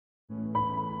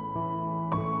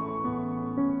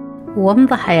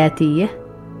ومضة حياتية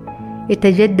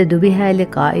يتجدد بها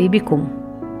لقائي بكم،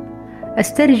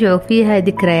 أسترجع فيها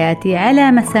ذكرياتي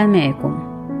على مسامعكم،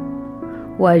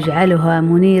 وأجعلها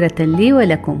منيرة لي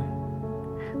ولكم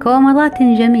كومضات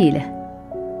جميلة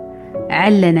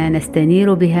علنا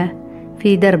نستنير بها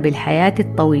في درب الحياة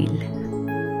الطويل.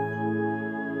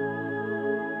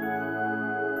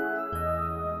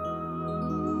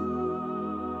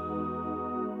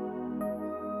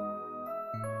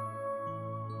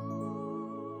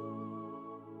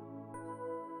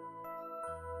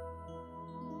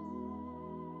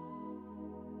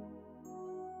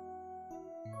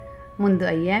 منذ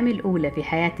أيامي الأولى في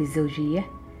حياتي الزوجية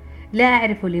لا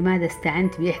أعرف لماذا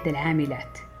استعنت بإحدى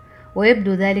العاملات،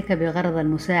 ويبدو ذلك بغرض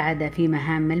المساعدة في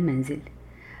مهام المنزل،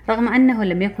 رغم أنه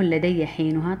لم يكن لدي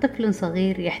حينها طفل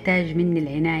صغير يحتاج مني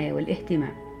العناية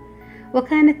والاهتمام.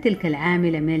 وكانت تلك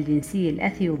العاملة من الجنسية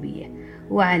الأثيوبية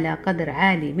وعلى قدر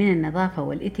عالي من النظافة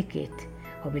والإتيكيت،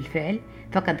 وبالفعل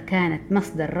فقد كانت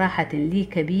مصدر راحة لي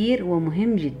كبير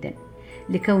ومهم جدا،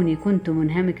 لكوني كنت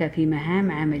منهمكة في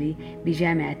مهام عملي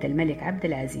بجامعة الملك عبد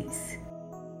العزيز.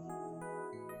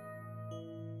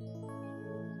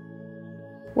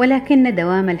 ولكن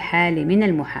دوام الحال من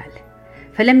المحال،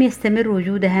 فلم يستمر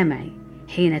وجودها معي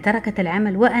حين تركت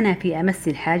العمل وأنا في أمس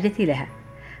الحاجة لها،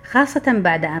 خاصة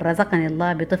بعد أن رزقني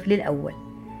الله بطفلي الأول.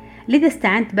 لذا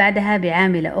استعنت بعدها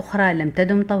بعاملة أخرى لم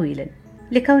تدم طويلا،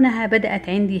 لكونها بدأت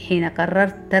عندي حين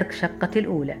قررت ترك شقتي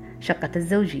الأولى، شقة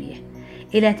الزوجية،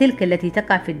 إلى تلك التي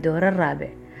تقع في الدور الرابع،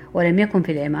 ولم يكن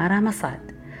في العمارة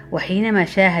مصعد. وحينما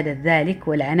شاهدت ذلك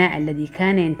والعناء الذي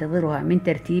كان ينتظرها من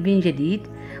ترتيب جديد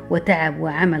وتعب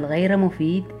وعمل غير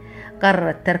مفيد،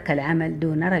 قررت ترك العمل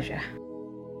دون رجعة.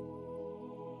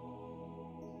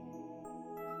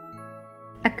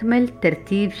 أكملت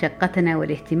ترتيب شقتنا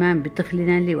والاهتمام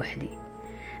بطفلنا لوحدي،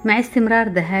 مع استمرار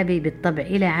ذهابي بالطبع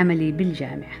إلى عملي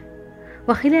بالجامعة.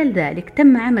 وخلال ذلك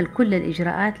تم عمل كل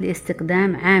الإجراءات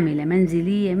لاستقدام عاملة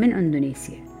منزلية من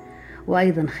إندونيسيا،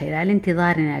 وأيضا خلال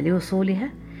انتظارنا لوصولها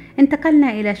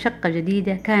انتقلنا إلى شقة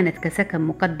جديدة كانت كسكن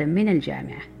مقدم من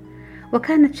الجامعة،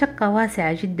 وكانت شقة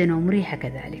واسعة جدا ومريحة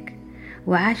كذلك.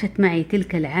 وعاشت معي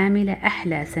تلك العاملة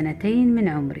أحلى 2 من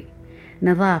عمري،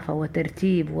 نظافة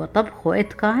وترتيب وطبخ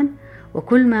وإتقان،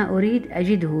 وكل ما أريد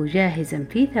أجده جاهزا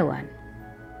في ثوان.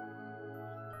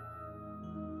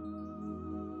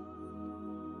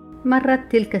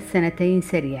 مرت تلك 2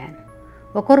 سريعا،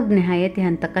 وقرب نهايتها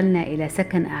انتقلنا إلى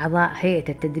سكن أعضاء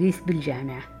هيئة التدريس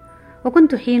بالجامعة،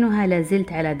 وكنت حينها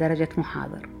لازلت على درجة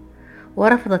محاضر.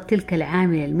 ورفضت تلك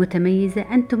العاملة المتميزة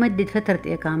أن تمدد فترة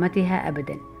إقامتها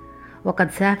أبدا،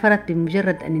 وقد سافرت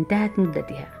بمجرد أن انتهت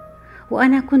مدتها،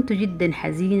 وأنا كنت جدا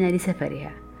حزينة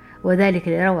لسفرها، وذلك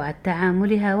لروعة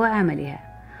تعاملها وعملها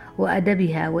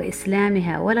وأدبها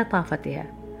وإسلامها ولطافتها.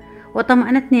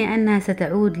 وطمأنتني أنها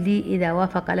ستعود لي إذا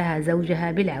وافق لها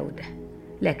زوجها بالعودة،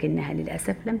 لكنها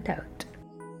للأسف لم تعد.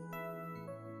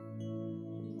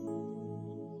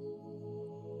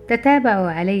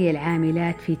 تتابع علي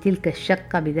العاملات في تلك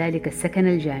الشقة بذلك السكن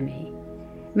الجامعي،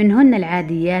 منهن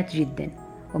العاديات جدا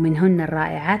ومنهن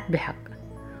الرائعات بحق.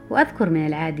 وأذكر من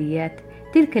العاديات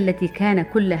تلك التي كان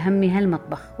كل همها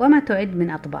المطبخ وما تعد من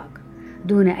أطباق،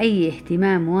 دون أي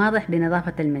اهتمام واضح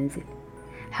بنظافة المنزل.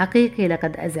 حقيقي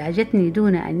لقد أزعجتني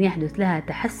دون أن يحدث لها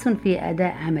تحسن في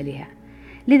أداء عملها،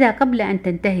 لذا قبل أن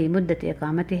تنتهي مدة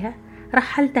إقامتها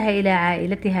رحلتها إلى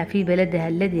عائلتها في بلدها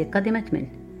الذي قدمت منه،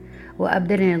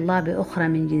 وأبدلني الله بأخرى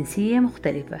من جنسية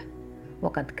مختلفة،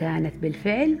 وقد كانت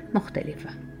بالفعل مختلفة.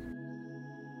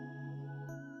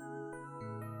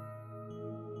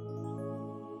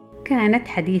 كانت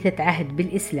حديثة عهد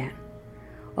بالإسلام،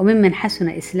 وممن حسن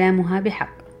إسلامها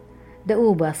بحق،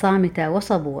 دؤوبة صامتة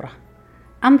وصبورة.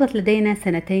 أمضت لدينا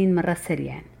 2 مرت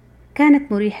سريعا،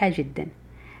 كانت مريحة جدا،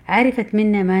 عرفت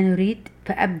منا ما نريد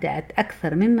فأبدعت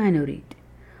أكثر مما نريد.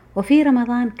 وفي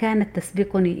رمضان كانت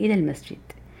تسبقني إلى المسجد،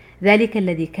 ذلك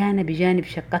الذي كان بجانب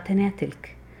شقتنا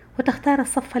تلك، وتختار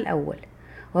الصف الأول،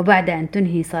 وبعد أن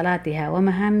تنهي صلاتها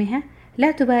ومهامها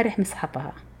لا تبارح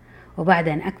مصحفها، وبعد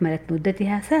أن أكملت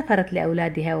مدتها سافرت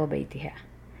لأولادها وبيتها.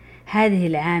 هذه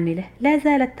العاملة لا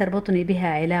زالت تربطني بها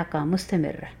علاقة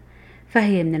مستمرة،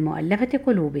 فهي من المؤلفة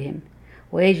قلوبهم،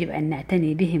 ويجب أن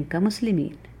نعتني بهم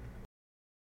كمسلمين.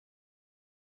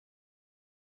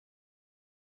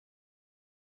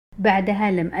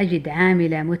 بعدها لم أجد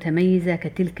عاملة متميزة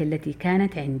كتلك التي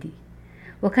كانت عندي،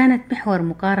 وكانت محور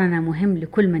مقارنة مهم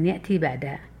لكل من يأتي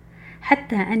بعدها،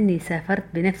 حتى أني سافرت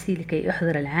بنفسي لكي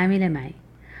أحضر العاملة معي،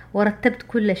 ورتبت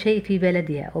كل شيء في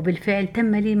بلدها، وبالفعل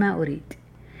تم لي ما أريد.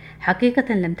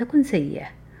 حقيقة لم تكن سيئة،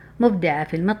 مبدعة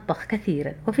في المطبخ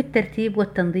كثيرا، وفي الترتيب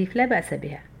والتنظيف لا بأس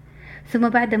بها، ثم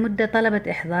بعد مدة طلبت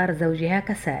إحضار زوجها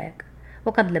كسائق،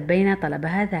 وقد لبينا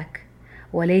طلبها ذاك،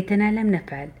 وليتنا لم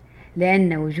نفعل،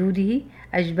 لأن وجوده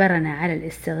أجبرنا على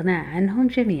الاستغناء عنهم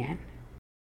جميعا.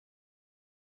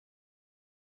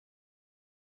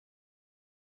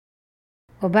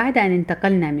 وبعد أن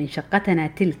انتقلنا من شقتنا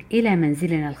تلك إلى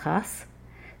منزلنا الخاص،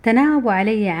 تناوب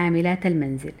علي عاملات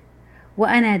المنزل،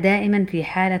 وأنا دائما في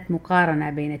حالة مقارنة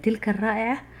بين تلك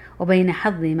الرائعة وبين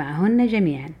حظي معهن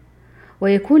جميعا،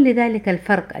 ويكون لذلك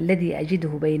الفرق الذي أجده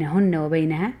بينهن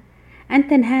وبينها أن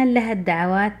تنهال لها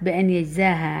الدعوات بأن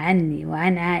يجزاها عني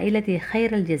وعن عائلتي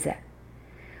خير الجزاء.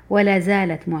 ولا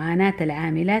زالت معاناة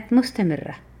العاملات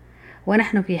مستمرة،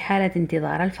 ونحن في حالة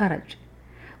انتظار الفرج،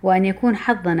 وأن يكون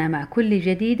حظنا مع كل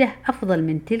جديدة أفضل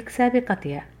من تلك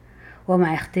سابقتها.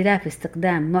 ومع اختلاف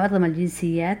استقدام معظم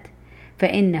الجنسيات،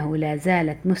 فإنه لا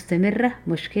زالت مستمرة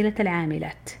مشكلة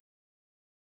العاملات.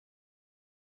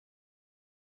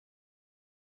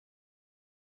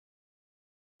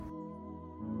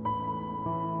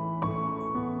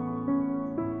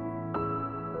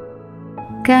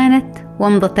 كانت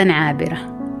ومضة عابرة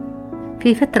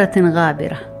في فترة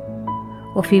غابرة،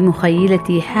 وفي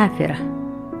مخيلتي حافرة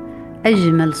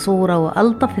أجمل صورة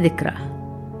وألطف ذكرى،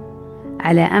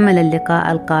 على أمل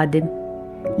اللقاء القادم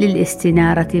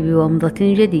للاستنارة بومضة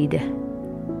جديدة.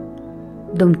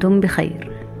 دمتم بخير.